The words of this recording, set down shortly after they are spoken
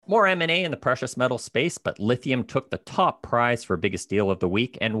More M&A in the precious metal space, but lithium took the top prize for biggest deal of the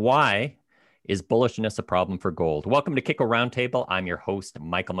week. And why is bullishness a problem for gold? Welcome to Kitco Roundtable. I'm your host,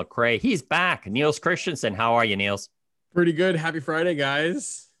 Michael McRae. He's back. Niels Christensen. How are you, Niels? Pretty good. Happy Friday,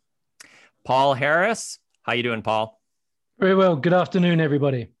 guys. Paul Harris. How you doing, Paul? Very well. Good afternoon,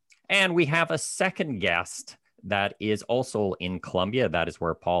 everybody. And we have a second guest that is also in Colombia. That is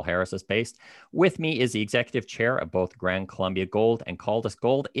where Paul Harris is based. With me is the executive chair of both Gran Colombia Gold and Caldas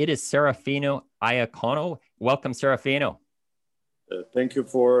Gold. It is Serafino Iacono. Welcome, Serafino. Thank you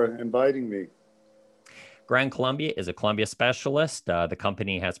for inviting me. Gran Colombia is a Colombia specialist. The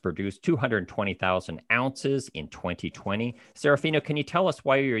company has produced 220,000 ounces in 2020. Serafino, can you tell us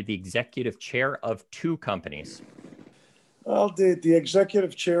why you're the executive chair of two companies? Well, the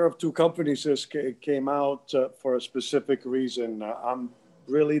executive chair of two companies came out for a specific reason. I'm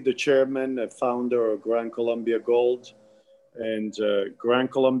really the chairman and founder of Gran Colombia Gold. And Gran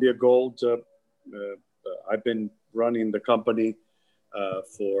Colombia Gold, I've been running the company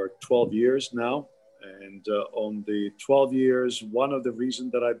for 12 years now. And on the 12 years, one of the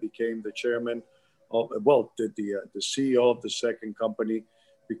reasons that I became the chairman of, the CEO of the second company,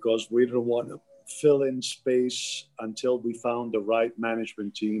 because we didn't want to fill in space until we found the right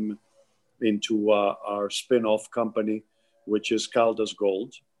management team into our spin-off company, which is Caldas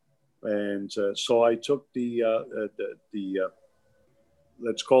Gold. And so I took the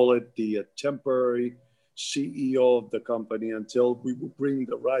let's call it the temporary CEO of the company until we would bring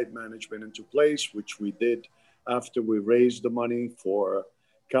the right management into place, which we did after we raised the money for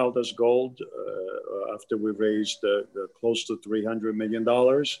Caldas Gold, after we raised close to $300 million.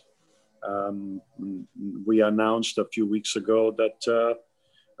 We announced a few weeks ago that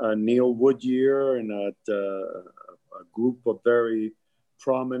Neil Woodyer and a group of very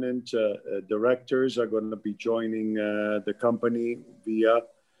prominent directors are going to be joining the company via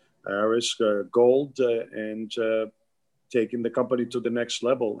Aris Gold and taking the company to the next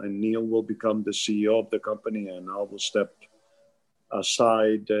level. And Neil will become the CEO of the company, and I will step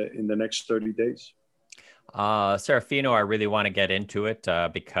aside in the next 30 days. Serafino, I really want to get into it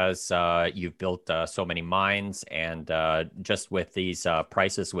because you've built so many mines, and just with these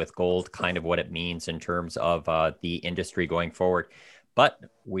prices with gold, kind of what it means in terms of the industry going forward. But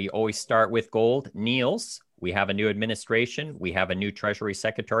we always start with gold. Niels, we have a new administration. We have a new Treasury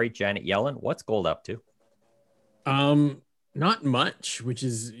Secretary, Janet Yellen. What's gold up to? Not much, which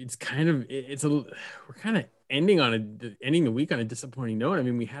is we're kind of ending the week on a disappointing note. I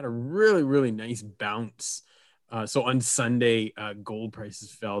mean, we had a really nice bounce. So on Sunday, gold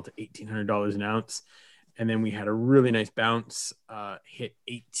prices fell to $1,800 an ounce, and then we had a really nice bounce, hit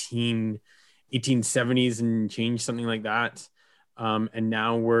 1870s and change, something like that. And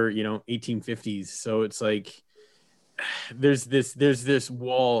now we're 1850s. So it's like there's this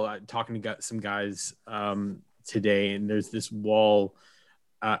wall. Talking to some guys today, and there's this wall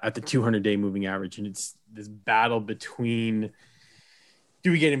at the 200-day moving average, and it's this battle between,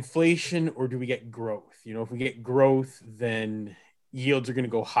 do we get inflation or do we get growth? If we get growth, then yields are going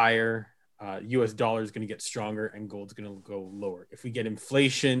to go higher, US dollar is going to get stronger, and gold's going to go lower. If we get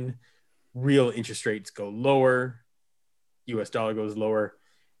inflation, real interest rates go lower, US dollar goes lower,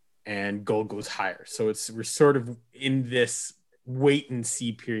 and gold goes higher. So we're sort of in this wait and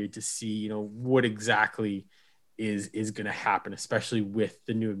see period to see, what exactly is going to happen, especially with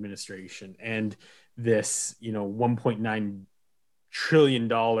the new administration and this, $1.9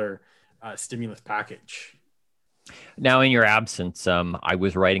 trillion stimulus package. Now, in your absence, I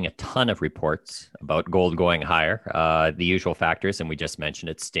was writing a ton of reports about gold going higher, the usual factors, and we just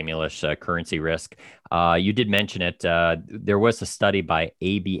mentioned it, stimulus, currency risk. You did mention it. There was a study by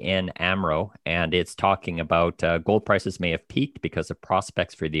ABN AMRO, and it's talking about gold prices may have peaked because the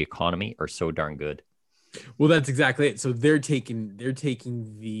prospects for the economy are so darn good. Well, that's exactly it. So they're taking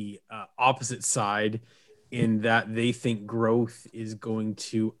the opposite side, in that they think growth is going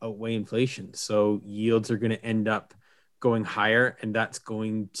to outweigh inflation. So yields are going to end up going higher, and that's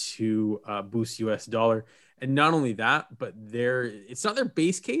going to boost US dollar. And not only that, but it's not their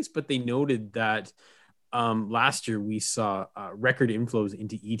base case, but they noted that last year we saw record inflows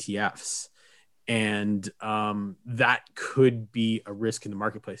into ETFs. And that could be a risk in the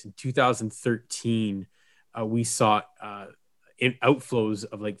marketplace. In 2013, we saw in outflows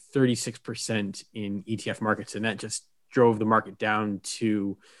of like 36% in ETF markets, and that just drove the market down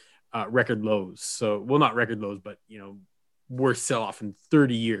to record lows. So, well, not record lows, but worst sell-off in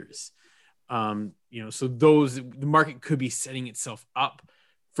 30 years. So the market could be setting itself up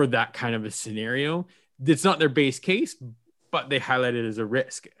for that kind of a scenario. It's not their base case, but they highlight it as a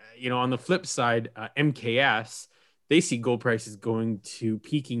risk. On the flip side, MKS, they see gold prices going to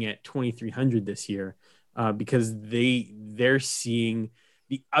peaking at 2,300 this year, because they're seeing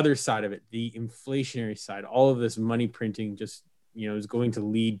the other side of it, the inflationary side. All of this money printing just, is going to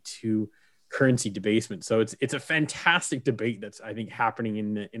lead to currency debasement. So it's a fantastic debate that's, I think, happening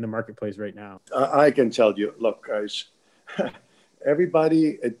in the marketplace right now. I can tell you, look, guys,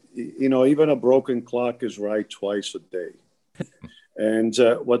 everybody, even a broken clock is right twice a day. And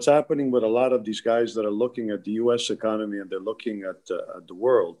what's happening with a lot of these guys that are looking at the U.S. economy and they're looking at the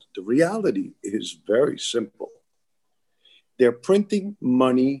world, the reality is very simple. They're printing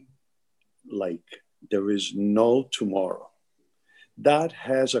money like there is no tomorrow. That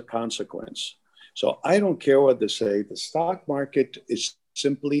has a consequence. So I don't care what they say. The stock market is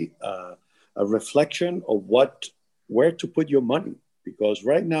simply a reflection of where to put your money. Because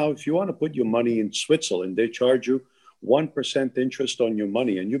right now, if you want to put your money in Switzerland, they charge you 1% interest on your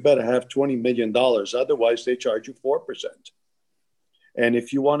money, and you better have $20 million. Otherwise, they charge you 4%. And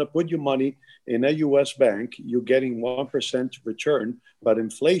if you want to put your money in a US bank, you're getting 1% return, but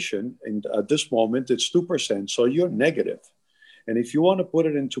inflation, and at this moment, it's 2%. So you're negative. And if you want to put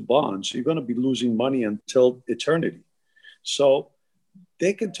it into bonds, you're going to be losing money until eternity. So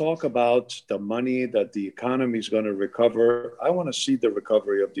they can talk about the money that the economy is going to recover. I want to see the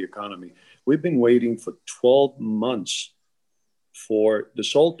recovery of the economy. We've been waiting for 12 months for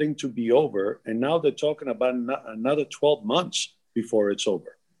this whole thing to be over. And now they're talking about another 12 months before it's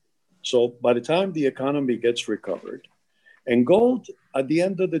over. So by the time the economy gets recovered, and gold at the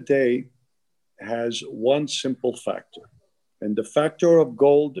end of the day has one simple factor. And the factor of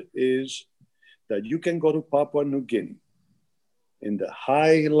gold is that you can go to Papua New Guinea, in the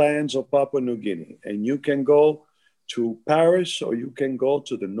highlands of Papua New Guinea, and you can go to Paris or you can go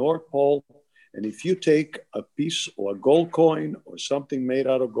to the North Pole. And if you take a piece or a gold coin or something made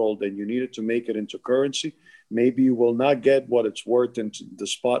out of gold and you needed to make it into currency, maybe you will not get what it's worth in the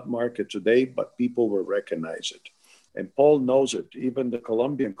spot market today, but people will recognize it. And Paul knows it. Even the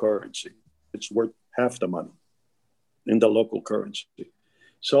Colombian currency, it's worth half the money in the local currency.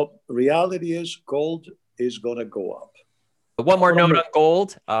 So reality is gold is going to go up. One more note on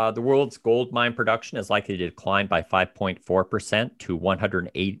gold. The world's gold mine production is likely to decline by 5.4% to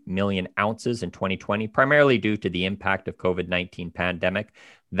 108 million ounces in 2020, primarily due to the impact of COVID-19 pandemic.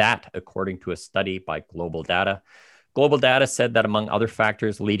 That, according to a study by Global Data. Global Data said that among other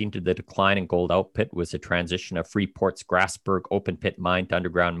factors leading to the decline in gold output was the transition of Freeport's Grasberg open pit mine to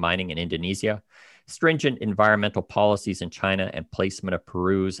underground mining in Indonesia, stringent environmental policies in China, and placement of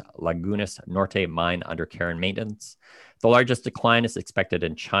Peru's Lagunas Norte mine under care and maintenance. The largest decline is expected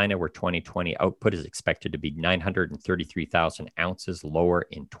in China, where 2020 output is expected to be 933,000 ounces lower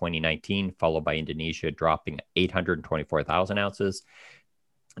in 2019, followed by Indonesia dropping 824,000 ounces,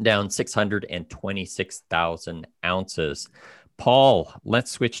 down 626,000 ounces. Paul, let's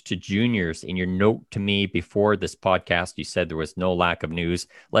switch to juniors. In your note to me before this podcast, you said there was no lack of news.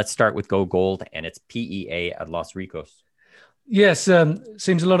 Let's start with Go Gold and its PEA at Los Ricos. Yes,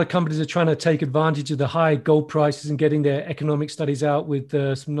 seems a lot of companies are trying to take advantage of the high gold prices and getting their economic studies out with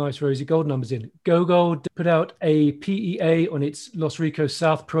some nice rosy gold numbers in. Go Gold put out a PEA on its Los Ricos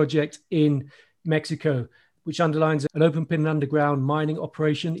South project in Mexico, which underlines an open pit and underground mining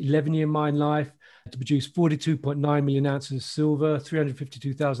operation, 11-year mine life, to produce 42.9 million ounces of silver,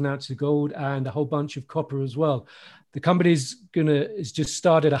 352,000 ounces of gold, and a whole bunch of copper as well. The company has just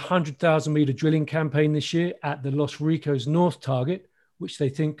started a 100,000 meter drilling campaign this year at the Los Ricos North target, which they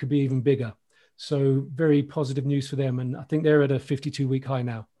think could be even bigger. So very positive news for them. And I think they're at a 52-week high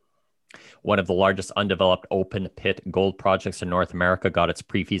now. One of the largest undeveloped open pit gold projects in North America got its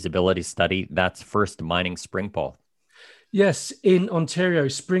pre-feasibility study. That's First Mining Springpole. Yes, in Ontario,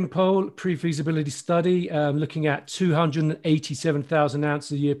 Springpole pre-feasibility study, looking at 287,000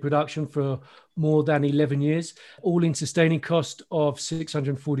 ounces a year production for more than 11 years, all-in sustaining cost of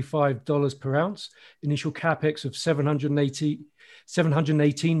 $645 per ounce, initial capex of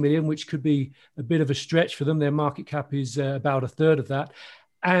 718 million, which could be a bit of a stretch for them. Their market cap is about a third of that.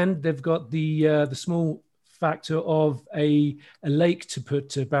 And they've got the small factor of a lake to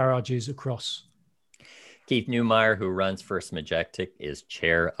put barrages across. Keith Neumeyer, who runs First Majestic, is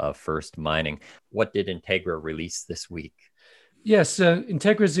chair of First Mining. What did Integra release this week? Yes,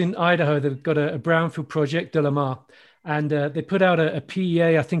 Integra's in Idaho. They've got a brownfield project, De La Mar, and they put out a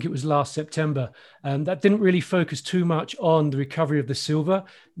PEA, I think it was last September. That didn't really focus too much on the recovery of the silver.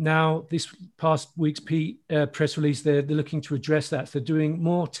 Now, this past week's press release, they're looking to address that. So they're doing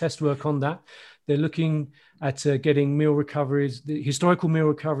more test work on that. They're looking at getting mill recoveries. The historical mill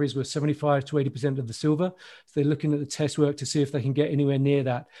recoveries were 75 to 80% of the silver. So they're looking at the test work to see if they can get anywhere near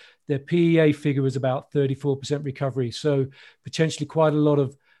that. Their PEA figure was about 34% recovery. So potentially quite a lot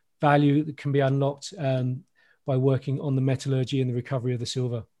of value that can be unlocked by working on the metallurgy and the recovery of the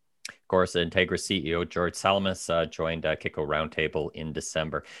silver. Of course, Integra CEO George Salamis joined Kitco Roundtable in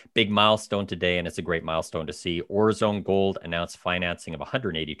December. Big milestone today, and it's a great milestone to see. Orezone Gold announced financing of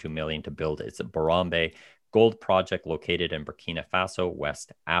 $182 million to build its Borambe gold project located in Burkina Faso,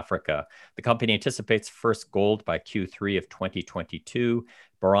 West Africa. The company anticipates first gold by Q3 of 2022.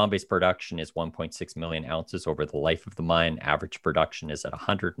 Borambe's production is 1.6 million ounces over the life of the mine. Average production is at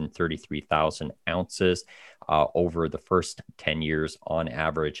 133,000 ounces over the first 10 years on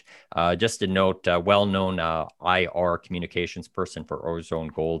average. Just a note, well-known IR communications person for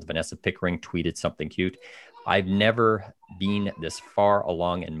Orezone Gold, Vanessa Pickering, tweeted something cute. I've never been this far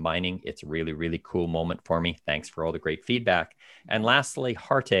along in mining. It's a really, really cool moment for me. Thanks for all the great feedback. And lastly,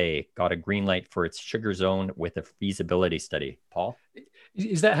 Harte got a green light for its Sugar Zone with a feasibility study. Paul?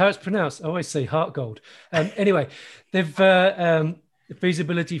 Is that how it's pronounced? I always say heart gold. Anyway, they've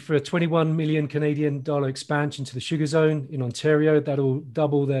feasibility for a 21 million Canadian dollar expansion to the Sugar Zone in Ontario. That'll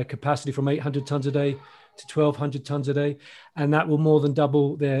double their capacity from 800 tons a day to 1,200 tons a day. And that will more than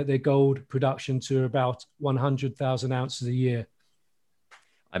double their gold production to about 100,000 ounces a year.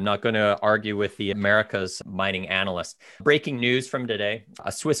 I'm not going to argue with the America's mining analyst. Breaking news from today.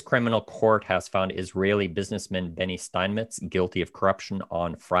 A Swiss criminal court has found Israeli businessman Benny Steinmetz guilty of corruption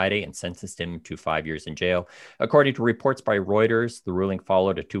on Friday and sentenced him to 5 years in jail. According to reports by Reuters, the ruling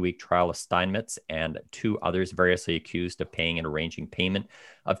followed a 2-week trial of Steinmetz and 2 others variously accused of paying and arranging payment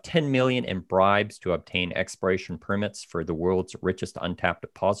of $10 million in bribes to obtain exploration permits for the world's richest untapped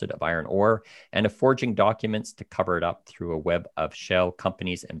deposit of iron ore and of forging documents to cover it up through a web of shell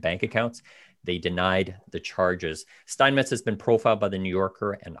companies and bank accounts. They denied the charges. Steinmetz has been profiled by the New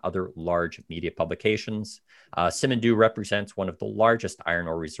Yorker and other large media publications. Simandou represents one of the largest iron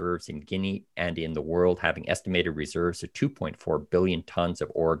ore reserves in Guinea and in the world, having estimated reserves of 2.4 billion tons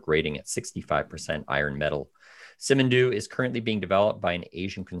of ore grading at 65% iron metal. Simandou is currently being developed by an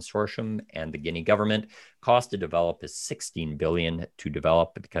Asian consortium and the Guinea government. Cost to develop is $16 billion to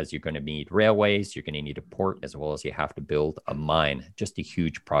develop because you're going to need railways, you're going to need a port, as well as you have to build a mine. Just a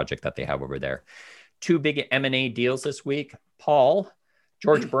huge project that they have over there. 2 big M&A deals this week. Paul,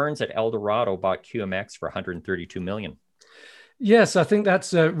 George Burns at Eldorado bought QMX for $132 million. Yes, I think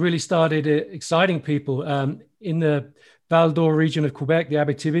that's really started exciting people in the Val d'Or region of Quebec, the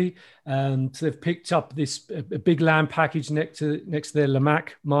Abitibi. So they've picked up a big land package next to their Lamaque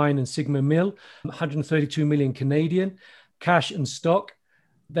mine and Sigma Mill, 132 million Canadian, cash and stock.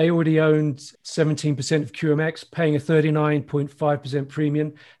 They already owned 17% of QMX, paying a 39.5%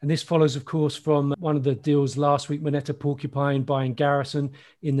 premium. And this follows, of course, from one of the deals last week, Moneta Porcupine buying Garrison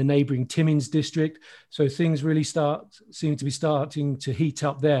in the neighboring Timmins district. So things really seem to be starting to heat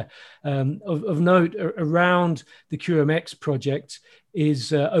up there. Of note, around the QMX project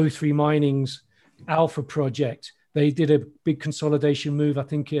is O3 Mining's Alpha project. They did a big consolidation move, I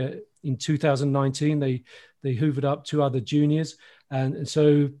think, in 2019. They hoovered up 2 other juniors. And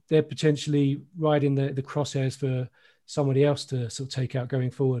so they're potentially right in the crosshairs for somebody else to sort of take out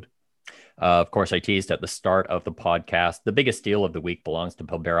going forward. Of course, I teased at the start of the podcast. The biggest deal of the week belongs to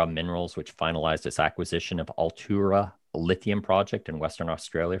Pilbara Minerals, which finalized its acquisition of Altura lithium project in Western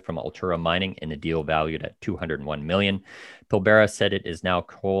Australia from Altura Mining in a deal valued at $201 million. Pilbara said it is now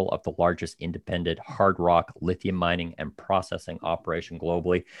control of the largest independent hard rock lithium mining and processing operation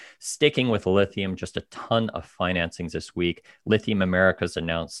globally. Sticking with lithium, just a ton of financings this week. Lithium Americas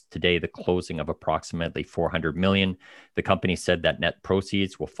announced today the closing of approximately $400 million. The company said that net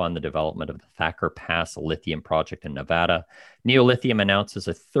proceeds will fund the development of the Thacker Pass lithium project in Nevada. Neolithium announces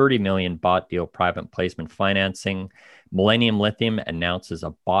a $30 million bought deal private placement financing. Millennium Lithium announces a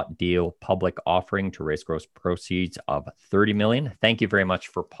bought deal public offering to raise gross proceeds of $30 million. Thank you very much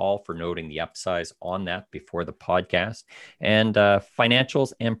for Paul for noting the upsize on that before the podcast. And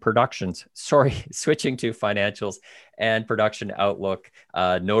financials and productions. Sorry, switching to financials and production outlook.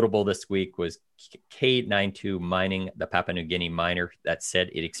 Notable this week was K92 Mining, the Papua New Guinea miner, that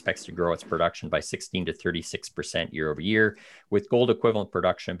said it expects to grow its production by 16 to 36% year over year, with gold equivalent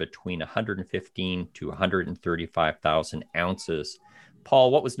production between 115 to 135,000 ounces.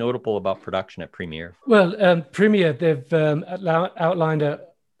 Paul, what was notable about production at Premier? Well, Premier, they've outlined a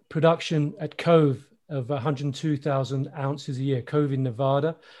production at Cove of 102,000 ounces a year, Cove in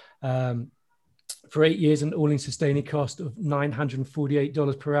Nevada, for 8 years, an all-in sustaining cost of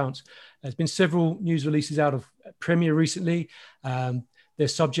 $948 per ounce. There's been several news releases out of Premier recently. They're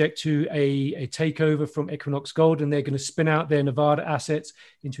subject to a takeover from Equinox Gold, and they're going to spin out their Nevada assets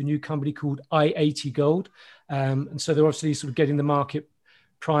into a new company called i-80 Gold. And so they're obviously sort of getting the market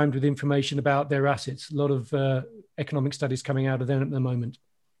primed with information about their assets. A lot of economic studies coming out of them at the moment.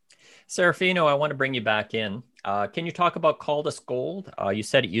 Serafino, I want to bring you back in. Can you talk about Caldas Gold? You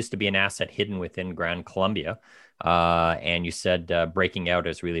said it used to be an asset hidden within Gran Colombia, and you said breaking out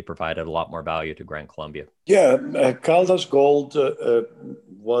has really provided a lot more value to Gran Colombia. Yeah, Caldas Gold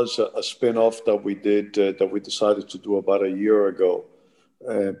was a spin-off that we did, that we decided to do about a year ago.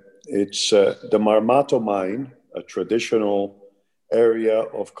 It's the Marmato mine, a traditional area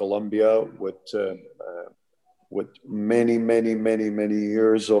of Colombia with many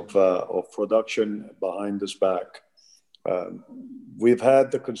years of production behind us back. We've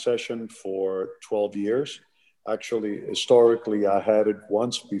had the concession for 12 years. Actually, historically, I had it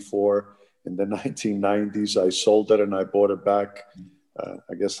once before in the 1990s. I sold it and I bought it back.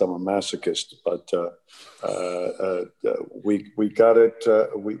 I guess I'm a masochist, but we got it.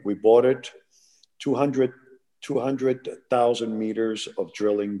 We bought it. 200,000 meters of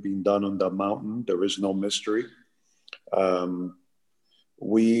drilling being done on that mountain. There is no mystery.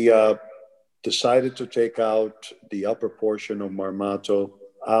 We decided to take out the upper portion of Marmato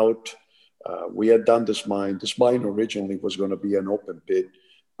out. We had done this mine. This mine originally was going to be an open pit,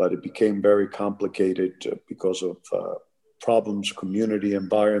 but it became very complicated because of problems, community,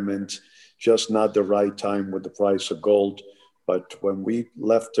 environment, just not the right time with the price of gold. But when we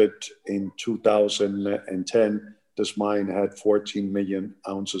left it in 2010, this mine had 14 million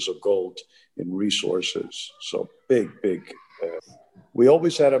ounces of gold in resources. So big. We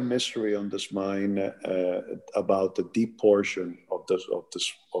always had a mystery on this mine about the deep portion of this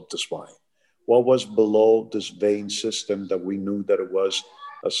mine. What was below this vein system that we knew that it was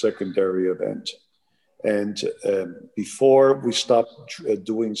a secondary event. And before we stopped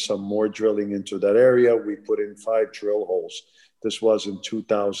doing some more drilling into that area, we put in 5 drill holes. This was in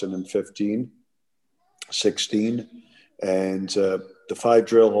 2015, 16. And the 5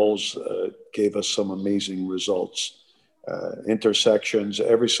 drill holes gave us some amazing results. Intersections,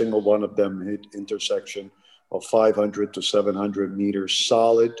 every single one of them hit intersection of 500 to 700 meters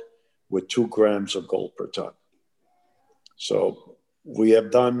solid with 2 grams of gold per ton. So we have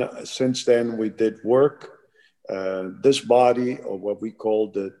done, since then, we did work. This body, or what we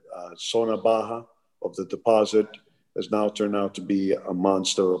call the zona baja of the deposit, has now turned out to be a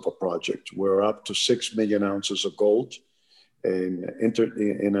monster of a project. We're up to 6 million ounces of gold in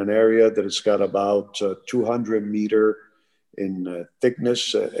an area that has got about 200 meter in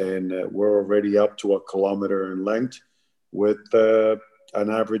thickness, and we're already up to 1 kilometer in length with an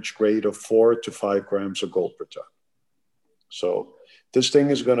average grade of 4 to 5 grams of gold per ton. So this thing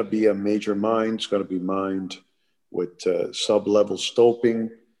is going to be a major mine. It's going to be mined with sub-level stoping.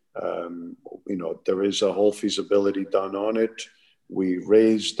 There is a whole feasibility done on it. We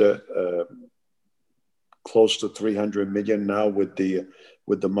raised close to 300 million now with the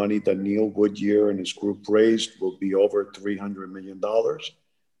money that Neil Woodyer and his group raised. Will be over $300 million.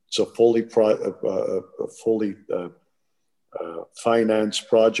 It's a fully financed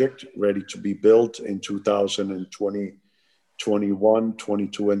project ready to be built in 2020. 21,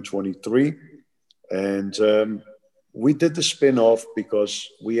 22, and 23. And we did the spin-off because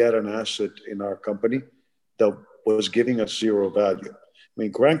we had an asset in our company that was giving us zero value. I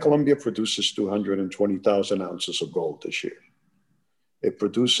mean, Gran Colombia produces 220,000 ounces of gold this year. It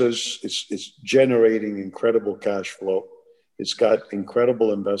produces, it's generating incredible cash flow. It's got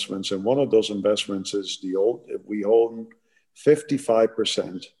incredible investments. And one of those investments is we own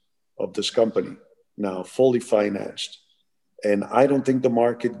 55% of this company now, fully financed. And I don't think the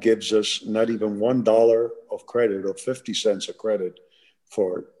market gives us not even $1 of credit or 50 cents of credit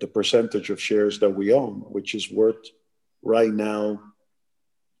for the percentage of shares that we own, which is worth right now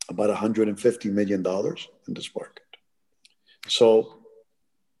about $150 million in this market. So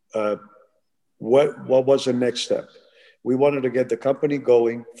what was the next step? We wanted to get the company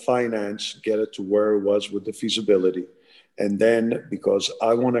going, finance, get it to where it was with the feasibility. And then, because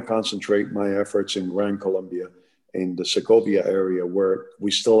I want to concentrate my efforts in Gran Colombia, in the Segovia area, where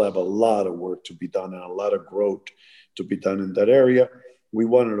we still have a lot of work to be done and a lot of growth to be done in that area, we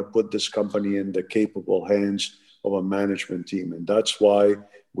wanted to put this company in the capable hands of a management team. And that's why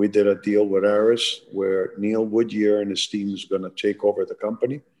we did a deal with Aris, where Neil Woodyer and his team is going to take over the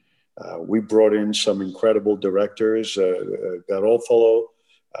company. We brought in some incredible directors, Garofalo,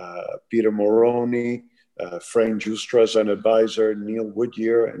 Peter Moroni, Frank Justra as an advisor, Neil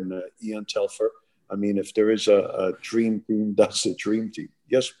Woodyer, and Ian Telfer. I mean, if there is a dream team, that's a dream team.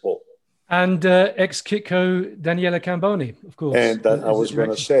 Yes, Paul. And ex-Kitco Daniela Camboni, of course. And that I was going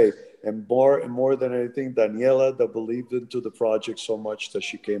to say, and more than anything, Daniela, that believed into the project so much that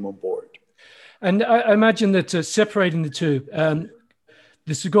she came on board. And I imagine that separating the two,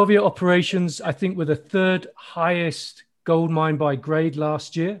 The Segovia operations, I think, were the third highest gold mine by grade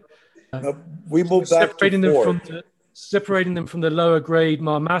last year. We moved back to separating them from the lower grade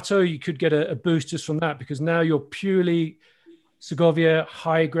Marmato. You could get a boost just from that, because now you're purely Segovia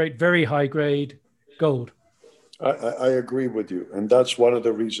high grade, very high grade gold. I agree with you, and that's one of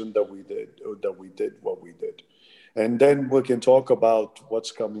the reasons that we did what we did. And then we can talk about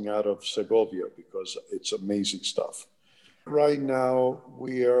what's coming out of Segovia, because it's amazing stuff. Right now,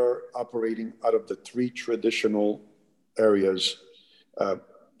 we are operating out of the three traditional areas.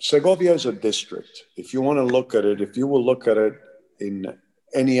 Segovia is a district. If you want to look at it, if you will look at it in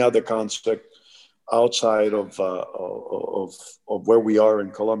any other context outside of where we are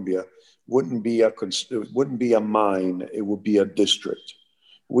in Colombia, wouldn't be a mine. It would be a district.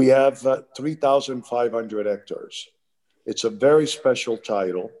 We have 3,500 hectares. It's a very special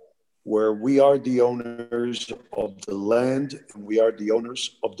title where we are the owners of the land and we are the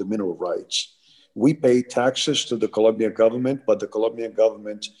owners of the mineral rights. We pay taxes to the Colombian government, but the Colombian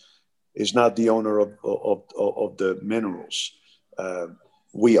government is not the owner of the minerals.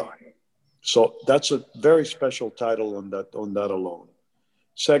 We are. So that's a very special title on that alone.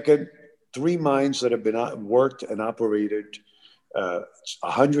 Second, three mines that have been worked and operated,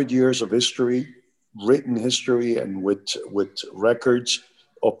 100 years of history, written history, and with records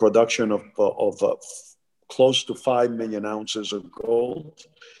of production of close to 5 million ounces of gold.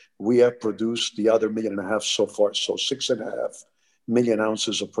 We have produced the other 1.5 million so far, so 6.5 million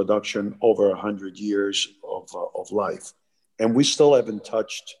ounces of production over 100 years of life. And we still haven't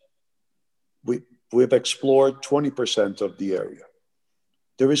touched, we've explored 20% of the area.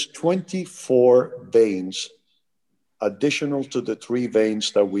 There is 24 veins additional to the 3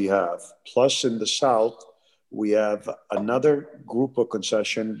 veins that we have. Plus in the south, we have another group of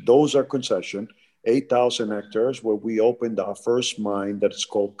concession. Those are concession, 8,000 hectares, where we opened our first mine that is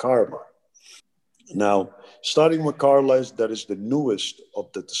called Carla. Now, starting with Carla, that is the newest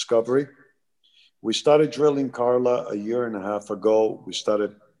of the discovery. We started drilling Carla a year and a half ago. We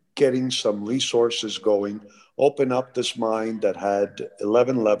started getting some resources going, open up this mine that had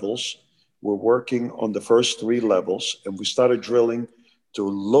 11 levels. We're working on the first 3 levels, and we started drilling to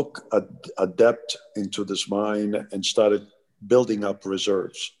look at a depth into this mine and started building up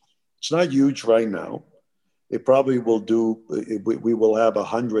reserves. It's not huge right now. It probably will do, we will have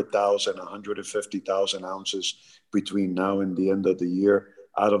 100,000, 150,000 ounces between now and the end of the year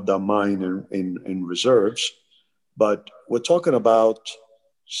out of the mine in reserves. But we're talking about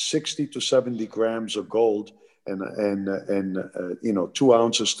 60 to 70 grams of gold and 2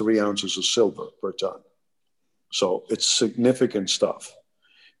 ounces, 3 ounces of silver per ton. So it's significant stuff.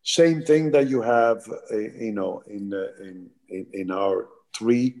 Same thing that you have, in our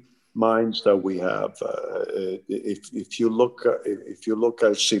 3 mines that we have. If you look at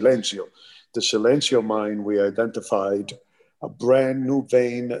Silencio, the Silencio mine, we identified a brand new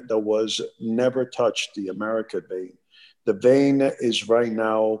vein that was never touched, the America vein. The vein is right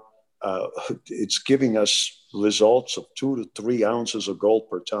now, it's giving us results of 2 to 3 ounces of gold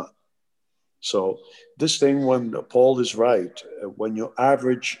per ton. So this thing, when Paul is right, when you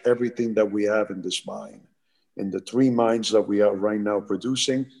average everything that we have in this mine, in the 3 mines that we are right now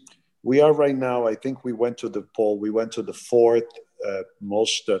producing, we are right now, I think we went to the 4th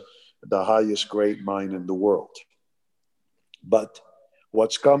the highest grade mine in the world. But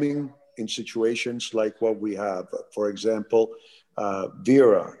what's coming in situations like what we have, for example,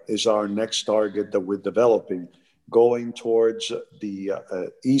 Vera is our next target that we're developing, going towards the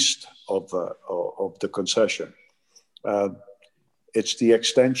east of the concession. It's the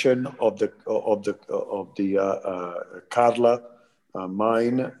extension of the Carla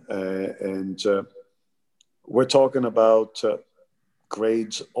mine, and we're talking about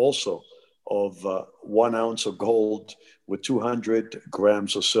grades also of 1 ounce of gold with 200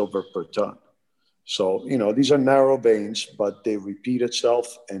 grams of silver per ton. So, these are narrow veins, but they repeat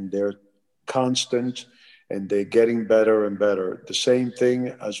itself and they're constant and they're getting better and better. The same thing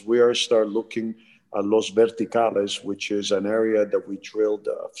as we start looking at Los Verticales, which is an area that we drilled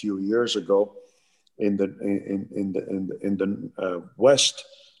a few years ago in the west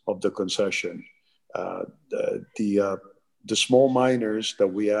of the concession. The small miners that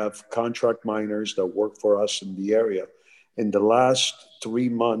we have, contract miners that work for us in the area, in the last 3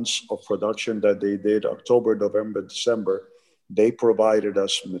 months of production that they did, October, November, December, they provided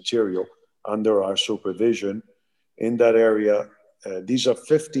us material under our supervision in that area. These are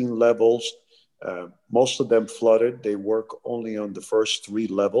 15 levels. Most of them flooded. They work only on the first 3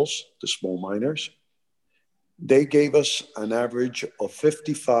 levels, the small miners. They gave us an average of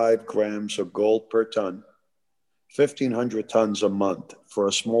 55 grams of gold per ton 1,500 tons a month for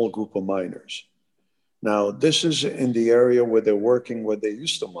a small group of miners. Now, this is in the area where they're working, where they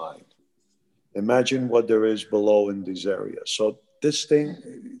used to mine. Imagine what there is below in these areas. So this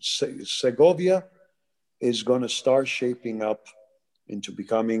thing, Segovia, is going to start shaping up into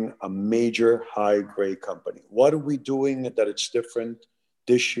becoming a major high-grade company. What are we doing that it's different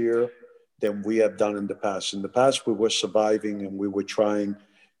this year than we have done in the past? In the past, we were surviving and we were trying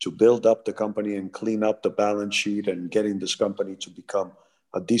to build up the company and clean up the balance sheet and getting this company to become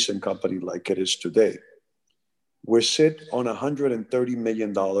a decent company like it is today. We're sit on $130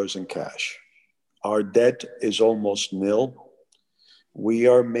 million in cash. Our debt is almost nil. We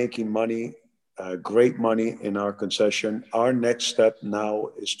are making money, great money in our concession. Our next step now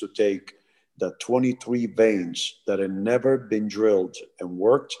is to take the 23 veins that have never been drilled and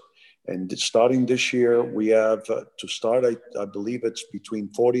worked. And starting this year, we have to start, I believe it's between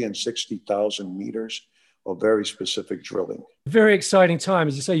 40 and 60,000 meters of very specific drilling. Very exciting time.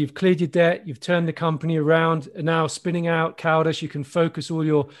 As you say, you've cleared your debt, you've turned the company around, and now spinning out Caldas, you can focus all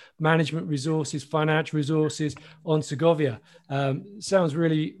your management resources, financial resources on Segovia. Sounds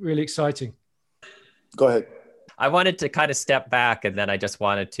really, really exciting. Go ahead. I wanted to kind of step back, and then I just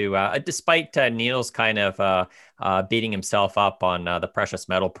wanted to, despite Neil's kind of beating himself up on the precious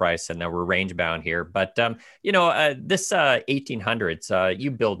metal price, and we're range bound here, but this 1800s, you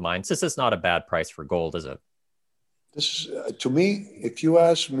build mines. This is not a bad price for gold, is it? This is, to me, if you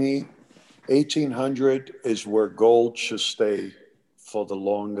ask me, 1800 is where gold should stay for the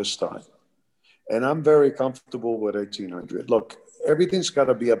longest time, and I'm very comfortable with 1800. Look, everything's got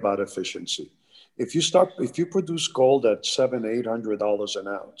to be about efficiency. If you produce gold at $700-800 an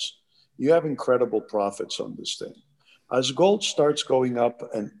ounce, you have incredible profits on this thing. As gold starts going up,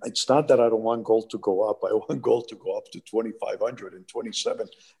 and it's not that I don't want gold to go up, I want gold to go up to 2,500 and 27,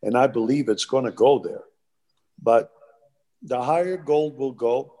 and I believe it's going to go there. But the higher gold will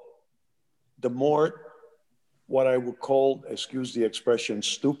go, the more what I would call, excuse the expression,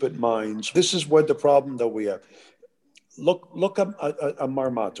 stupid mines. This is where the problem that we have. Look at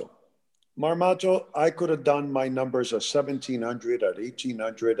Marmato. Marmato, I could have done my numbers at 1,700, at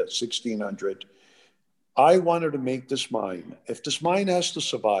 1,800, at 1,600. I wanted to make this mine. If this mine has to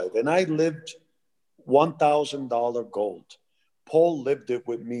survive, and I lived $1,000 gold. Paul lived it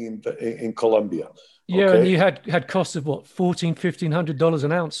with me in Colombia. Yeah, okay? and you had costs of what, $1,400-1,500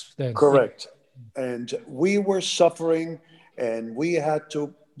 an ounce then? Correct. And we were suffering, and we had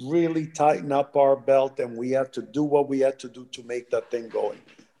to really tighten up our belt, and we had to do what we had to do to make that thing going.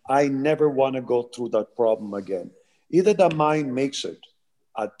 I never want to go through that problem again. Either the mine makes it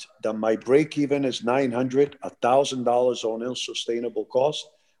at my break even is $900, $1,000 on ill sustainable cost,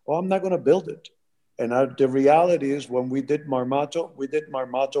 or I'm not going to build it. And the reality is, when we did Marmato with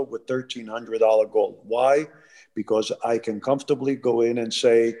 $1,300 gold. Why? Because I can comfortably go in and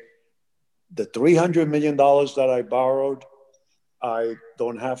say, the $300 million that I borrowed, I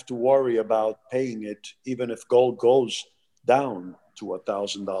don't have to worry about paying it, even if gold goes down to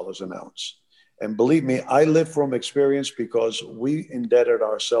 $1,000 an ounce. And believe me, I live from experience, because we indebted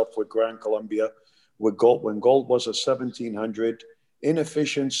ourselves with Gran Colombia with gold when gold was at 1,700.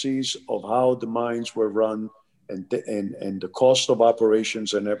 Inefficiencies of how the mines were run and the cost of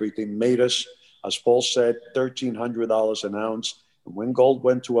operations and everything made us, as Paul said, $1,300 an ounce. And when gold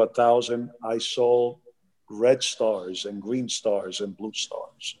went to 1,000, I saw red stars and green stars and blue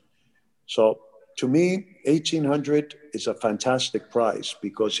stars. So to me, 1,800 is a fantastic price,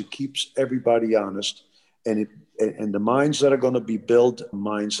 because it keeps everybody honest, and the mines that are going to be built,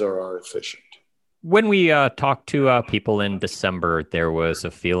 mines that are efficient. When we talked to people in December, there was a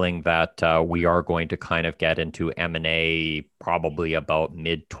feeling that we are going to kind of get into M&A probably about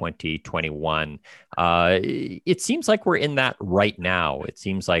mid-2021. It seems like we're in that right now. It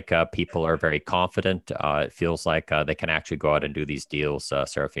seems like people are very confident. It feels like they can actually go out and do these deals,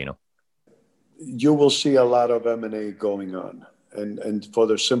 Serafino. You will see a lot of M&A going on, and for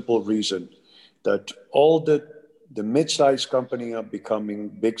the simple reason that all the mid-sized company are becoming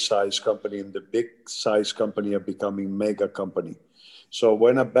big-sized company, and the big-sized company are becoming mega company. So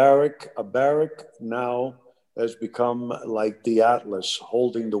when a Barrick now has become like the Atlas,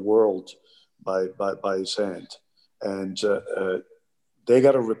 holding the world by his hand, and they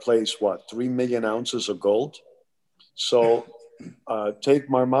got to replace 3 million ounces of gold. So take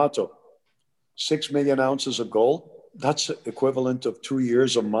Marmato. 6 million ounces of gold, that's equivalent of 2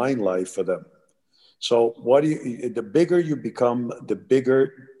 years of mine life for them. So the bigger you become, the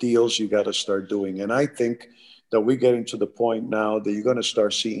bigger deals you got to start doing. And I think that we're getting to the point now that you're going to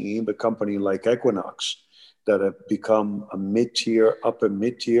start seeing even a company like Equinox that have become a mid-tier, upper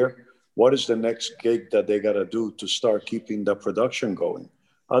mid-tier, what is the next gig that they got to do to start keeping the production going?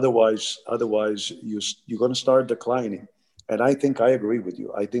 Otherwise, you're going to start declining. And I think I agree with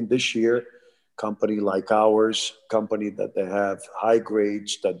you. I think this year, company like ours, company that they have high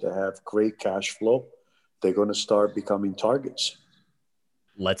grades, that they have great cash flow, they're going to start becoming targets.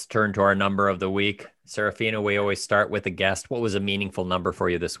 Let's turn to our number of the week. Serafino, we always start with a guest. What was a meaningful number for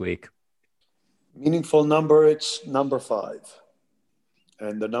you this week? Meaningful number, it's number 5.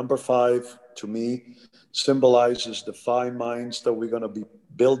 And the number 5, to me, symbolizes the 5 mines that we're going to be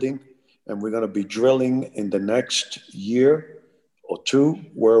building and we're going to be drilling in the next year or 2,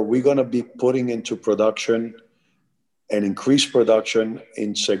 where we're going to be putting into production and increased production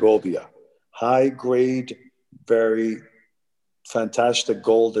in Segovia. High grade, very fantastic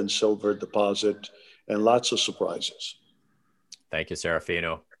gold and silver deposit, and lots of surprises. Thank you,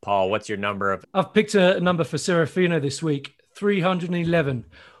 Serafino. Paul, what's your number of? I've picked a number for Serafino this week, 311,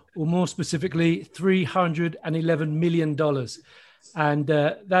 or more specifically, $311 million. And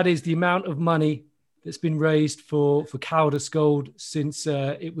that is the amount of money that's been raised for Caldas Gold since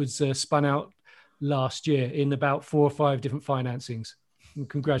it was spun out last year in about 4 or 5 different financings. And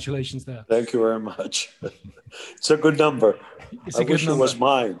congratulations there. Thank you very much. It's a good number. I wish it was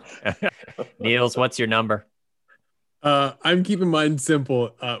mine. Niels, what's your number? I'm keeping mine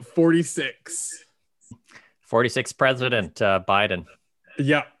simple. 46. 46 President Biden.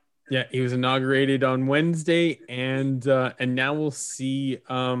 Yeah. He was inaugurated on Wednesday, and now we'll see.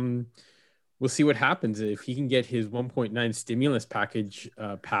 We'll see what happens if he can get his 1.9 stimulus package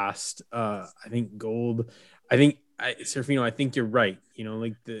passed. I think gold. Serafino, I think you're right.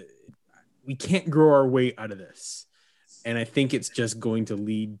 We can't grow our way out of this, and I think it's just going to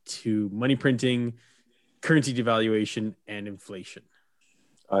lead to money printing, currency devaluation, and inflation.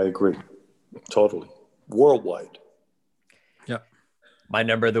 I agree, totally, worldwide. Yeah. My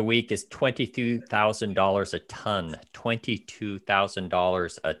number of the week is $22,000 a ton.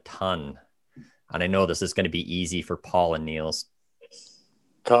 $22,000 a ton. And I know this is going to be easy for Paul and Niels.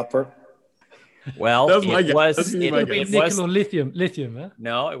 Copper. Well, it was nickel or lithium, huh?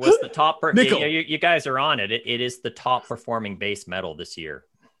 No, it was the top. Nickel. You guys are on it. It is the top performing base metal this year.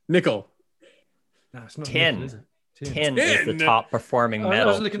 Nickel. No, it's not tin. nickel, is it? Tin is the top performing metal.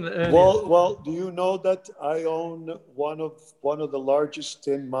 I was looking at Well, do you know that I own one of the largest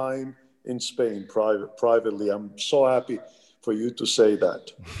tin mine in Spain privately? I'm so happy for you to say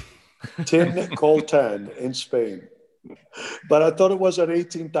that. Tin coltan in Spain. But I thought it was at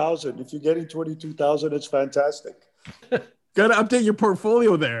 18,000. If you're getting 22,000, it's fantastic. Got to update your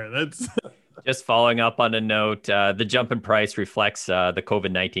portfolio there. That's just following up on a note. The jump in price reflects the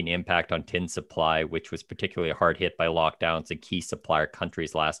COVID-19 impact on tin supply, which was particularly hard hit by lockdowns in key supplier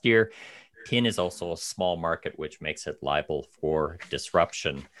countries last year. Tin is also a small market, which makes it liable for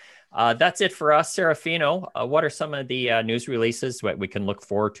disruption. That's it for us, Serafino. What are some of the news releases that we can look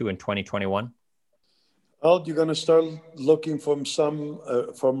forward to in 2021? Well, you're going to start looking from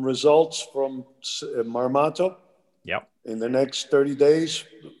results from Marmato. Yep. In the next 30 days,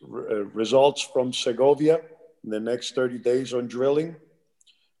 results from Segovia in the next 30 days on drilling.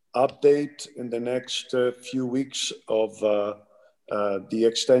 Update in the next few weeks of the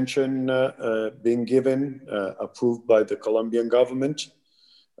extension being given, approved by the Colombian government,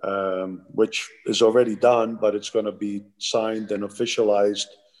 which is already done, but it's going to be signed and officialized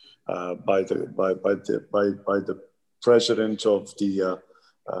by the president of the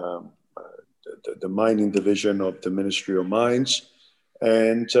mining division of the Ministry of Mines,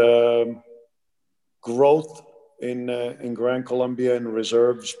 and growth in Gran Colombia and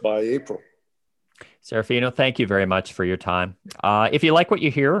reserves by April. Serafino, thank you very much for your time. If you like what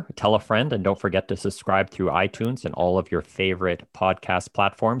you hear, tell a friend, and don't forget to subscribe through iTunes and all of your favorite podcast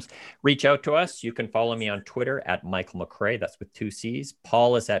platforms. Reach out to us. You can follow me on Twitter at Michael McRae. That's with 2 C's.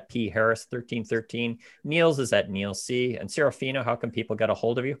 Paul is at P Harris 1313. Niels is at Neil C. And Serafino, how can people get a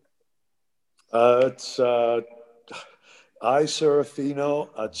hold of you? It's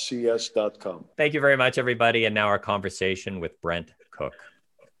iSerafino@cs.com. Thank you very much, everybody. And now our conversation with Brent Cook.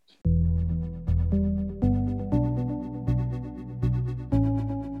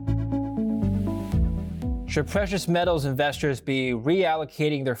 Should precious metals investors be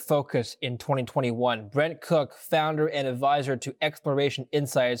reallocating their focus in 2021? Brent Cook, founder and advisor to Exploration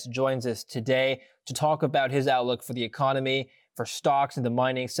Insights, joins us today to talk about his outlook for the economy, for stocks in the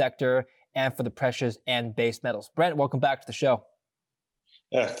mining sector, and for the precious and base metals. Brent, welcome back to the show.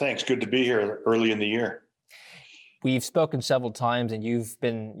 Thanks. Good to be here early in the year. We've spoken several times, and you've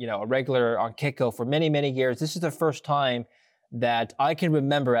been, a regular on Kitco for many, many years. This is the first time that I can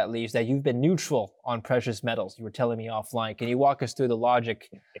remember, at least, that you've been neutral on precious metals. You were telling me offline. Can you walk us through the logic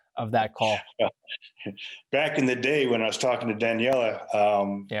of that call? Back in the day when I was talking to Daniela,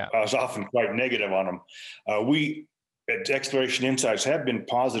 I was often quite negative on them. We at Exploration Insights have been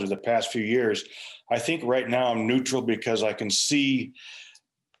positive the past few years. I think right now I'm neutral because I can see,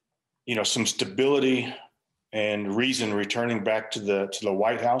 some stability and reason returning back to the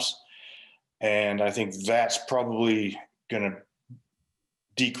White House. And I think that's probably going to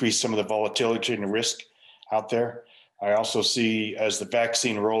decrease some of the volatility and risk out there. I also see as the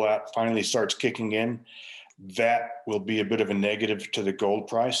vaccine rollout finally starts kicking in, that will be a bit of a negative to the gold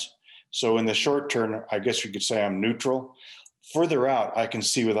price. So in the short term, I guess you could say I'm neutral. Further out, I can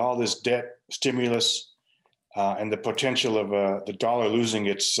see with all this debt stimulus and the potential of the dollar losing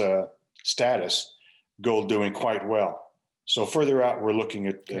its status, gold doing quite well. So further out, we're looking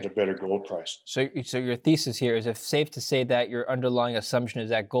at a better gold price. So your thesis here is, if safe to say that your underlying assumption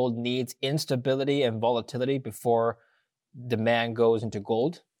is that gold needs instability and volatility before demand goes into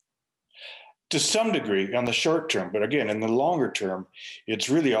gold? To some degree on the short term, but again, in the longer term, it's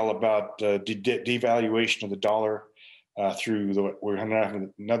really all about devaluation of the dollar we're going to have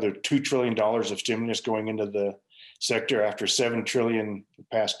another $2 trillion of stimulus going into the sector after $7 trillion the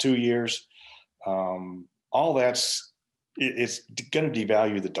past 2 years. All it's going to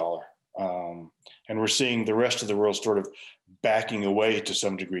devalue the dollar. And we're seeing the rest of the world sort of backing away to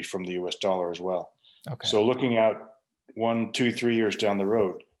some degree from the US dollar as well. Okay. So looking out 1, 2, 3 years down the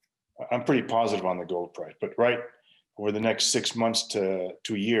road, I'm pretty positive on the gold price, but right over the next 6 months to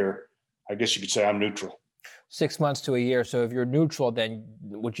a year, I guess you could say I'm neutral. 6 months to a year. So if you're neutral, then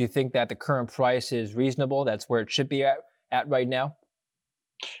would you think that the current price is reasonable? That's where it should be at right now?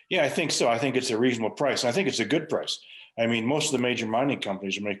 Yeah, I think so. I think it's a reasonable price. And I think it's a good price. I mean, most of the major mining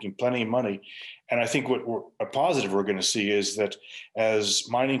companies are making plenty of money. And I think a positive we're going to see is that as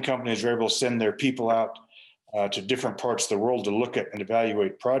mining companies are able to send their people out to different parts of the world to look at and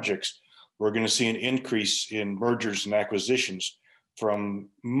evaluate projects, we're going to see an increase in mergers and acquisitions from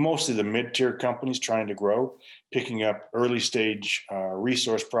mostly the mid-tier companies trying to grow, picking up early stage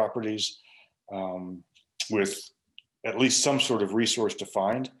resource properties with at least some sort of resource to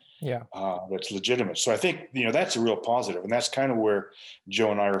find that's legitimate. So I think, that's a real positive. And that's kind of where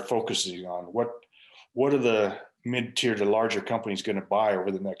Joe and I are focusing on. What are the mid-tier to larger companies going to buy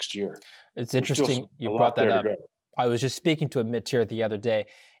over the next year? It's interesting you brought that up. I was just speaking to a mid-tier the other day,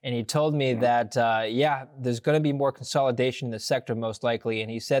 and he told me that, there's going to be more consolidation in the sector most likely. And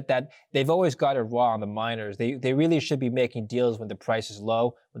he said that they've always got it raw on the miners. They really should be making deals when the price is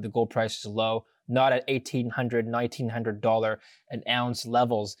low, when the gold price is low, not at $1,800, $1,900 an ounce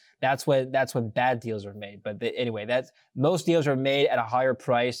levels. That's when bad deals are made. But anyway, most deals are made at a higher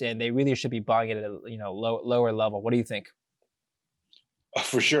price, and they really should be buying it at a lower level. What do you think?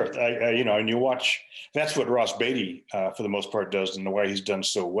 For sure. And you watch, that's what Ross Beatty, for the most part, does, and the way he's done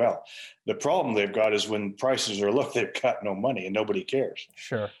so well. The problem they've got is when prices are low, they've got no money and nobody cares.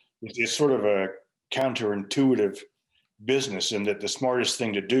 Sure. It's sort of a counterintuitive business, in that the smartest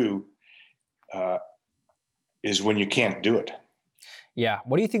thing to do is when you can't do it. Yeah.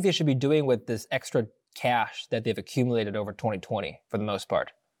 What do you think they should be doing with this extra cash that they've accumulated over 2020 for the most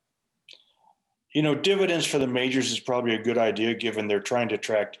part? Dividends for the majors is probably a good idea, given they're trying to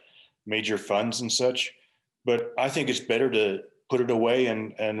attract major funds and such. But I think it's better to put it away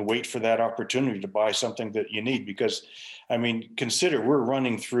and wait for that opportunity to buy something that you need. Because, consider we're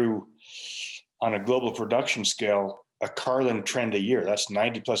running through, on a global production scale, a Carlin trend a year. That's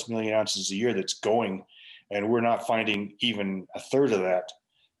 90 plus million ounces a year that's going. And we're not finding even a third of that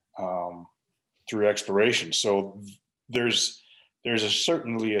through exploration. So there's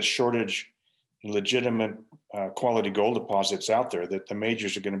certainly a shortage in legitimate quality gold deposits out there that the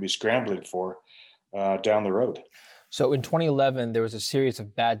majors are going to be scrambling for down the road. So in 2011, there was a series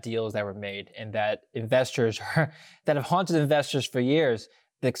of bad deals that were made, and that investors that have haunted investors for years.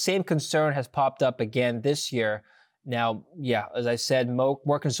 The same concern has popped up again this year. Now, as I said,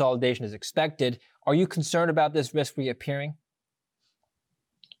 more consolidation is expected. Are you concerned about this risk reappearing?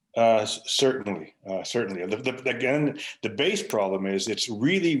 Certainly. Again, the base problem is it's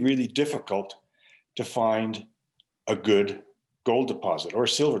really, really difficult to find a good gold deposit or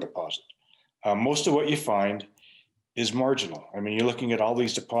silver deposit. Most of what you find is marginal. You're looking at all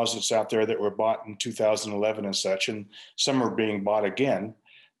these deposits out there that were bought in 2011 and such, and some are being bought again,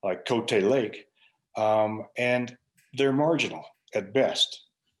 like Cote Lake, and they're marginal at best.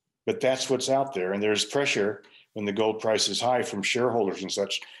 But that's what's out there, and there's pressure when the gold price is high from shareholders and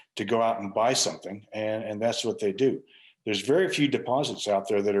such to go out and buy something, and that's what they do. There's very few deposits out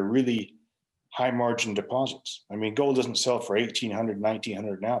there that are really high margin deposits. I mean, gold doesn't sell for 1,800,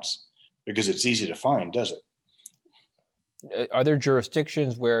 1,900 an ounce because it's easy to find, does it? Are there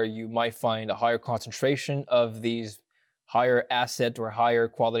jurisdictions where you might find a higher concentration of these higher asset or higher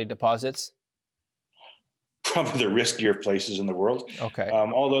quality deposits? Probably the riskier places in the world. Okay.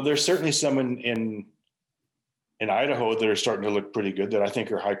 Although there's certainly some in Idaho that are starting to look pretty good that I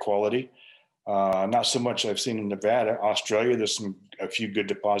think are high quality. Not so much I've seen in Nevada. Australia, there's a few good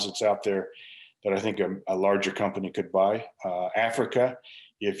deposits out there that I think a larger company could buy. Africa,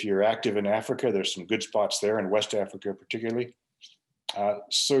 if you're active in Africa, there's some good spots there, in West Africa particularly.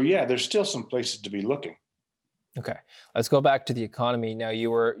 So yeah, there's still some places to be looking. Okay, let's go back to the economy. Now,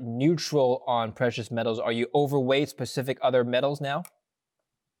 you were neutral on precious metals. Are you overweight specific other metals now?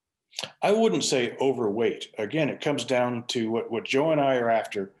 I wouldn't say overweight. Again, it comes down to what Joe and I are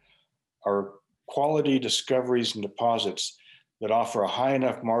after are quality discoveries and deposits that offer a high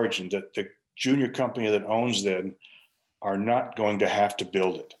enough margin that the junior company that owns them are not going to have to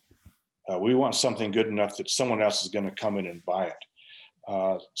build it. We want something good enough that someone else is going to come in and buy it.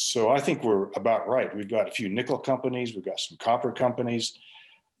 So I think we're about right. We've got a few nickel companies, we've got some copper companies,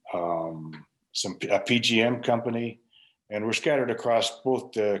 a PGM company, and we're scattered across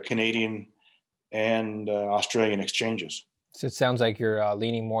both the Canadian and Australian exchanges. So it sounds like you're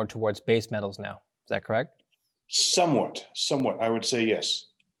leaning more towards base metals now. Is that correct? Somewhat. I would say yes.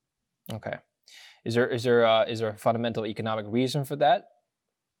 Okay. Is there a fundamental economic reason for that?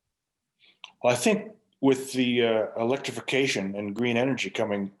 Well, I think with the electrification and green energy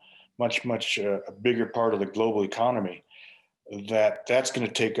coming much a bigger part of the global economy, that's going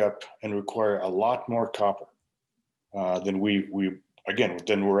to take up and require a lot more copper than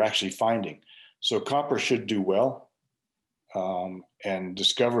we're actually finding. So copper should do well, and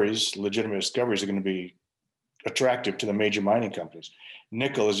legitimate discoveries are going to be attractive to the major mining companies.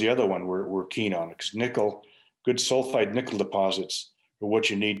 Nickel is the other one we're keen on, because good sulfide nickel deposits are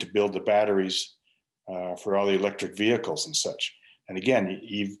what you need to build the batteries for all the electric vehicles and such. And again,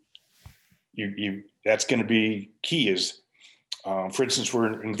 that's going to be key. For instance,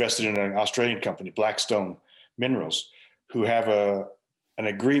 we're invested in an Australian company, Blackstone Minerals, who have an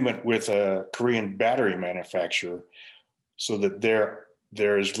agreement with a Korean battery manufacturer, so that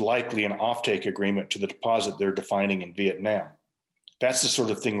there is likely an offtake agreement to the deposit they're defining in Vietnam. That's the sort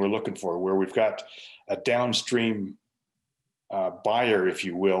of thing we're looking for, where we've got a downstream buyer, if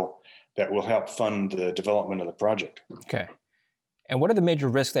you will, that will help fund the development of the project. Okay. And what are the major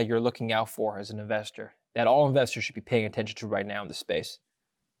risks that you're looking out for as an investor, that all investors should be paying attention to right now in the space?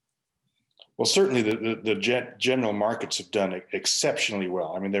 Well, certainly the general markets have done exceptionally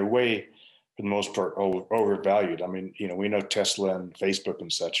well. I mean, they're way, for the most part, overvalued. I mean, we know Tesla and Facebook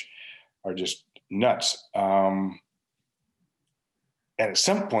and such are just nuts. And at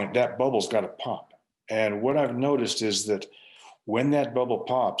some point, that bubble's got to pop. And what I've noticed is that when that bubble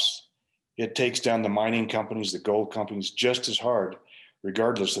pops, it takes down the mining companies, the gold companies, just as hard,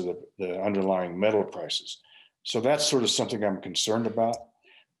 regardless of the underlying metal prices. So that's sort of something I'm concerned about.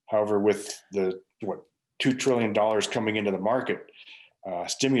 However, with the $2 trillion coming into the market,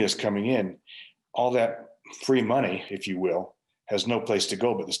 stimulus coming in, all that free money, if you will, has no place to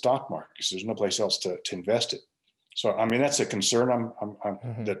go but the stock market, because there's no place else to invest it. So, I mean, that's a concern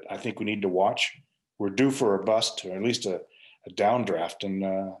that I think we need to watch. We're due for a bust, or at least a downdraft,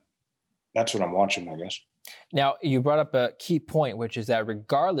 and that's what I'm watching, I guess. Now, you brought up a key point, which is that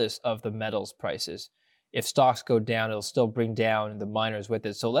regardless of the metals prices, if stocks go down, it'll still bring down the miners with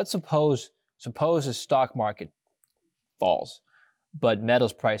it. So let's suppose the stock market falls, but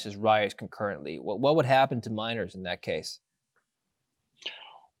metals prices rise concurrently. What would happen to miners in that case?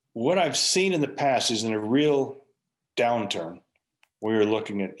 What I've seen in the past is, in a real downturn, where you're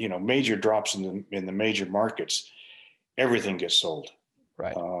looking at major drops in the major markets, everything gets sold.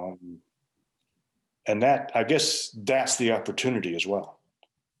 Right. And that, I guess, that's the opportunity as well.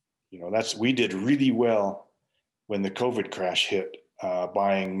 We did really well when the COVID crash hit,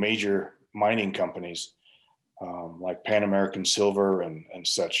 buying major mining companies like Pan American Silver and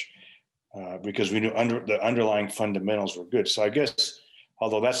such, because we knew the underlying fundamentals were good. So I guess,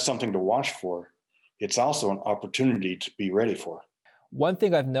 although that's something to watch for, it's also an opportunity to be ready for. One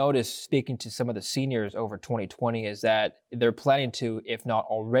thing I've noticed speaking to some of the seniors over 2020 is that they're planning to, if not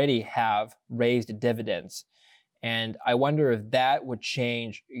already have, raised dividends. And I wonder if that would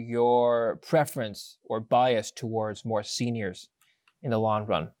change your preference or bias towards more seniors in the long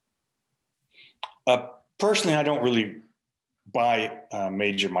run. Personally, I don't really buy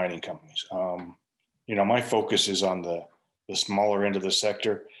major mining companies. My focus is on the smaller end of the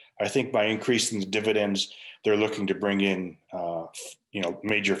sector. I think by increasing the dividends, they're looking to bring in,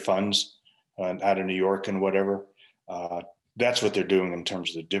 major funds out of New York and whatever. That's what they're doing in terms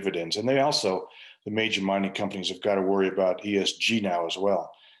of the dividends. And they also, the major mining companies have got to worry about ESG now as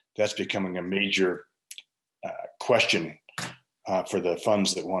well. That's becoming a major question for the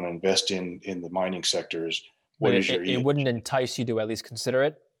funds that want to invest in the mining sector. Is what is your ESG? It wouldn't entice you to at least consider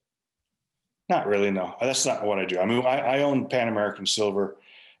it? Not really, no. That's not what I do. I mean, I own Pan American Silver,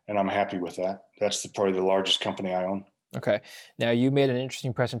 and I'm happy with that. That's probably the largest company I own. Okay. Now, you made an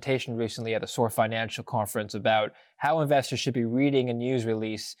interesting presentation recently at the SOAR Financial Conference about how investors should be reading a news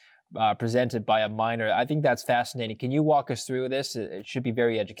release presented by a miner. I think that's fascinating. Can you walk us through this? It should be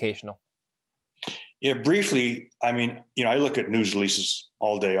very educational. Yeah, briefly, I mean, I look at news releases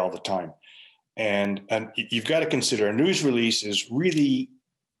all day, all the time. And you've got to consider a news release is really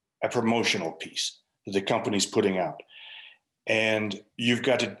a promotional piece that the company's putting out. And you've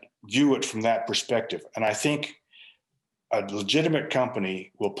got to view it from that perspective. And I think a legitimate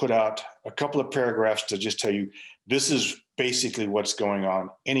company will put out a couple of paragraphs to just tell you, this is basically what's going on.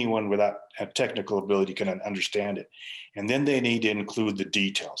 Anyone without a technical ability can understand it. And then they need to include the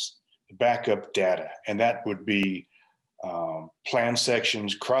details, the backup data. And that would be plan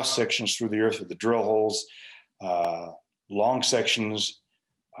sections, cross sections through the earth with the drill holes, long sections,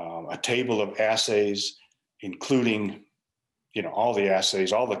 a table of assays, including, all the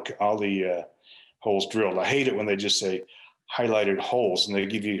assays, all the holes drilled. I hate it when they just say highlighted holes and they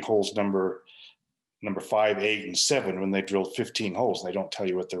give you holes number 5, 8, and 7 when they drilled 15 holes and they don't tell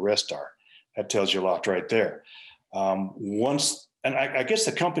you what the rest are. That tells you a lot right there. I guess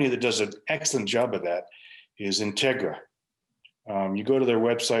the company that does an excellent job of that is Integra. You go to their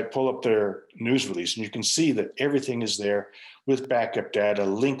website, pull up their news release, and you can see that everything is there with backup data,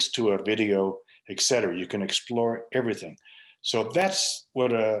 links to a video, etc. You can explore everything. So that's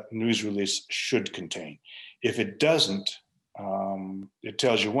what a news release should contain. If it doesn't, it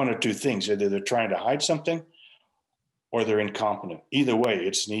tells you one or two things. Either they're trying to hide something or they're incompetent. Either way,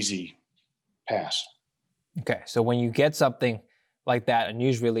 it's an easy pass. Okay, so when you get something like that, a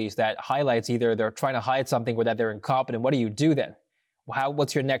news release that highlights either they're trying to hide something or that they're incompetent, what do you do then?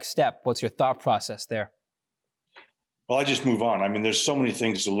 What's your next step? What's your thought process there? Well, I just move on. I mean, there's so many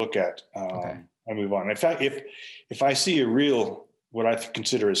things to look at. Okay. I move on. In fact, if I see a real, what I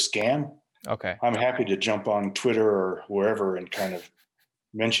consider a scam, okay, I'm happy to jump on Twitter or wherever and kind of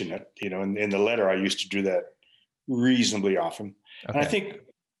mention it. In the letter, I used to do that reasonably often. Okay.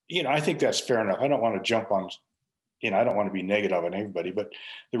 And I think that's fair enough. I don't want to jump on, I don't want to be negative on everybody, but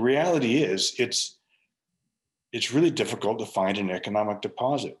the reality is it's really difficult to find an economic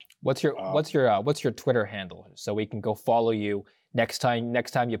deposit. What's your Twitter handle so we can go follow you next time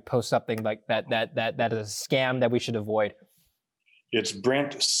you post something like that is a scam that we should avoid? It's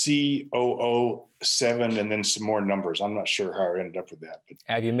Brent COO7 and then some more numbers. I'm not sure how I ended up with that. But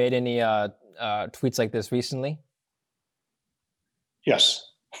have you made any tweets like this recently? Yes,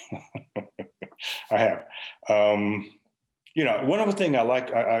 I have. One of the things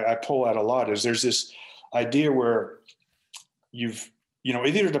I pull out a lot is there's this idea where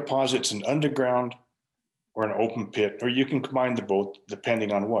either deposits an underground or an open pit, or you can combine the both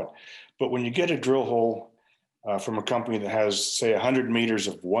depending on what. But when you get a drill hole from a company that has, say, 100 meters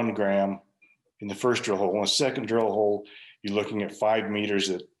of 1 gram in the first drill hole, in the second drill hole, you're looking at 5 meters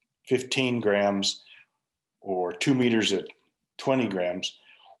at 15 grams or 2 meters at 20 grams.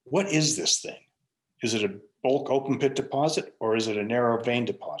 What is this thing? Is it a bulk open pit deposit or is it a narrow vein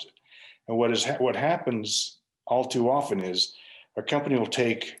deposit? And what happens all too often is a company will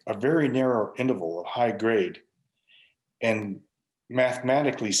take a very narrow interval of high grade and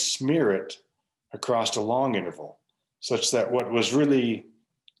mathematically smear it across a long interval, such that what was really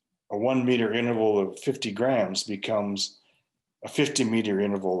a 1 meter interval of 50 grams becomes a 50 meter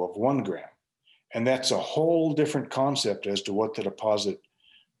interval of 1 gram. And that's a whole different concept as to what the deposit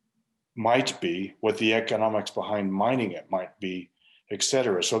might be, what the economics behind mining it might be, et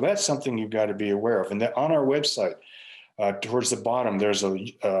cetera. So that's something you've got to be aware of. And then on our website, towards the bottom, there's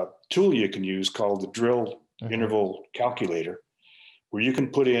a tool you can use called the drill interval calculator, where you can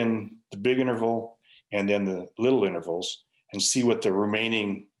put in the big interval and then the little intervals and see what the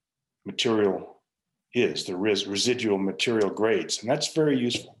remaining material is, the residual material grades. And that's very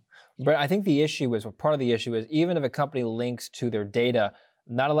useful. But I think part of the issue is even if a company links to their data,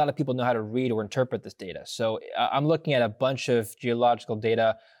 not a lot of people know how to read or interpret this data. So I'm looking at a bunch of geological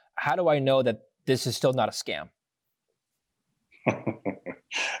data. How do I know that this is still not a scam?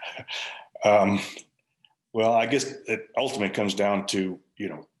 Well, I guess it ultimately comes down to,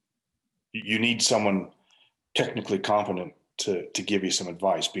 you need someone technically competent to give you some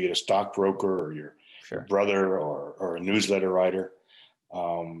advice, be it a stockbroker or your brother or a newsletter writer.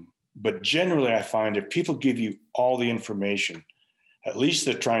 But generally, I find if people give you all the information, at least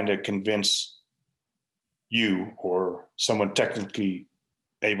they're trying to convince you or someone technically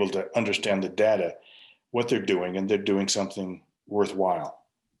able to understand the data, what they're doing, and they're doing something worthwhile.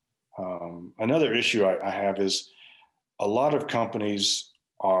 Another issue I have is a lot of companies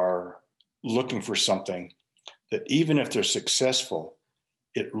are looking for something that even if they're successful,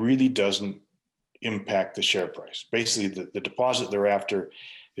 it really doesn't impact the share price. Basically, the deposit they're after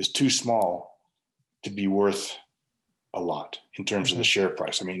is too small to be worth a lot in terms of the share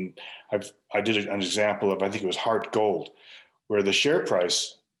price. I mean, I did an example of, I think it was Hart Gold, where the share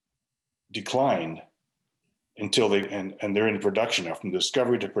price declined until and they're in production now, from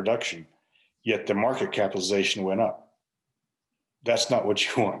discovery to production, yet the market capitalization went up. That's not what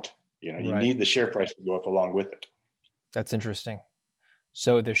you want. You know, you need the share price to go up along with it. That's interesting.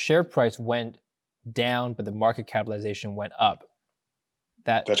 So the share price went down, but the market capitalization went up.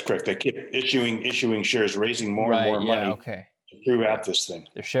 That's correct. They keep issuing shares, raising more and more money to prove out this thing.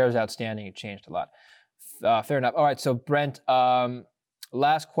 The shares outstanding have changed a lot. Fair enough. All right. So Brent,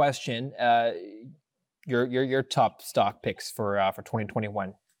 last question. Your top stock picks for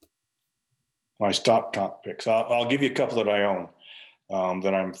 2021. My top picks. I'll give you a couple that I own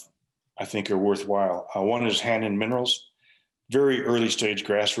that I think are worthwhile. One is Hannon Minerals, very early stage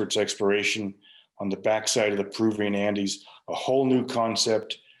grassroots exploration on the backside of the Peruvian Andes, a whole new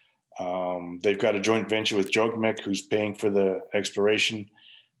concept. They've got a joint venture with Jokmec, who's paying for the exploration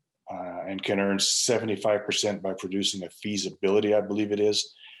and can earn 75% by producing a feasibility, I believe it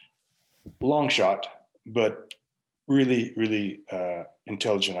is. Long shot, but really, really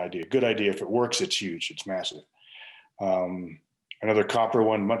intelligent idea. Good idea. If it works, it's huge. It's massive. Another copper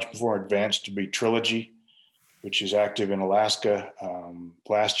one, much more advanced, to be Trilogy, which is active in Alaska.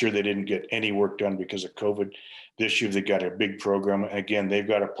 Last year, they didn't get any work done because of COVID. This year, they got a big program. Again, they've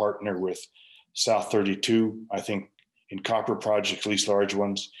got a partner with South 32, I think, in copper projects, at least large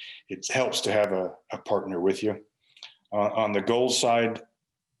ones. It helps to have a partner with you. On the gold side,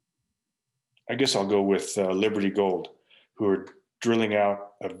 I guess I'll go with Liberty Gold, who are drilling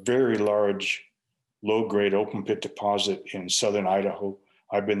out a very large, low-grade open pit deposit in southern Idaho.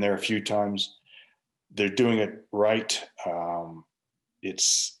 I've been there a few times. They're doing it right.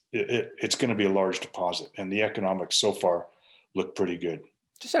 It's going to be a large deposit, and the economics so far look pretty good.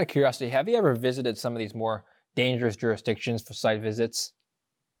 Just out of curiosity, have you ever visited some of these more dangerous jurisdictions for site visits?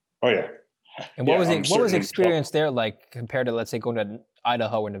 Oh yeah. And what was the experience there like compared to, let's say, going to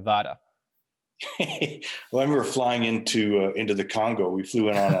Idaho or Nevada? Well, I remember flying into the Congo. We flew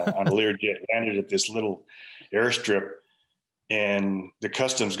in on a Learjet, landed at this little airstrip, and the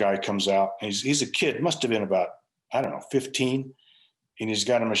customs guy comes out. And he's a kid, must have been about, 15, and he's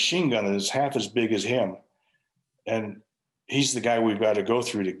got a machine gun that is half as big as him, and he's the guy we've got to go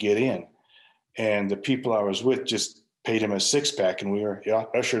through to get in. And the people I was with just paid him a 6-pack, and we were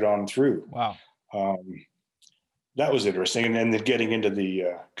ushered on through. Wow, that was interesting. And then getting into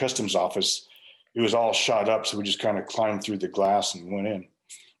the customs office, it was all shot up, so we just kind of climbed through the glass and went in.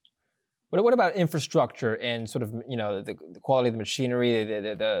 What about infrastructure and sort of, the quality of the machinery,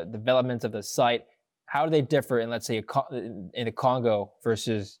 the development of the site? How do they differ in, let's say, in the Congo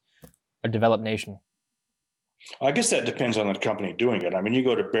versus a developed nation? I guess that depends on the company doing it. I mean, you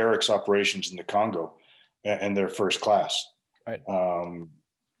go to Barrick's operations in the Congo, and they're first class. Right.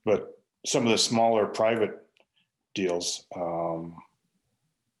 But some of the smaller private deals,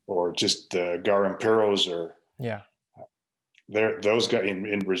 or just Garimperos, or those guys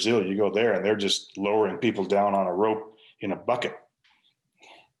in Brazil, you go there and they're just lowering people down on a rope in a bucket.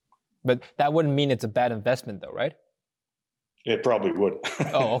 But that wouldn't mean it's a bad investment, though, right? It probably would.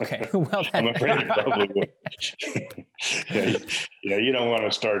 Oh, okay. Well, I'm afraid it probably would. Yeah, you don't want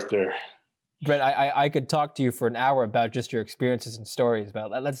to start there. Brent, I could talk to you for an hour about just your experiences and stories,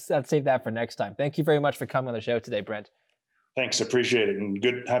 but let's save that for next time. Thank you very much for coming on the show today, Brent. Thanks, appreciate it, and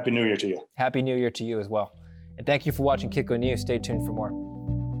Happy New Year to you. Happy New Year to you as well. And thank you for watching Kitco News. Stay tuned for more.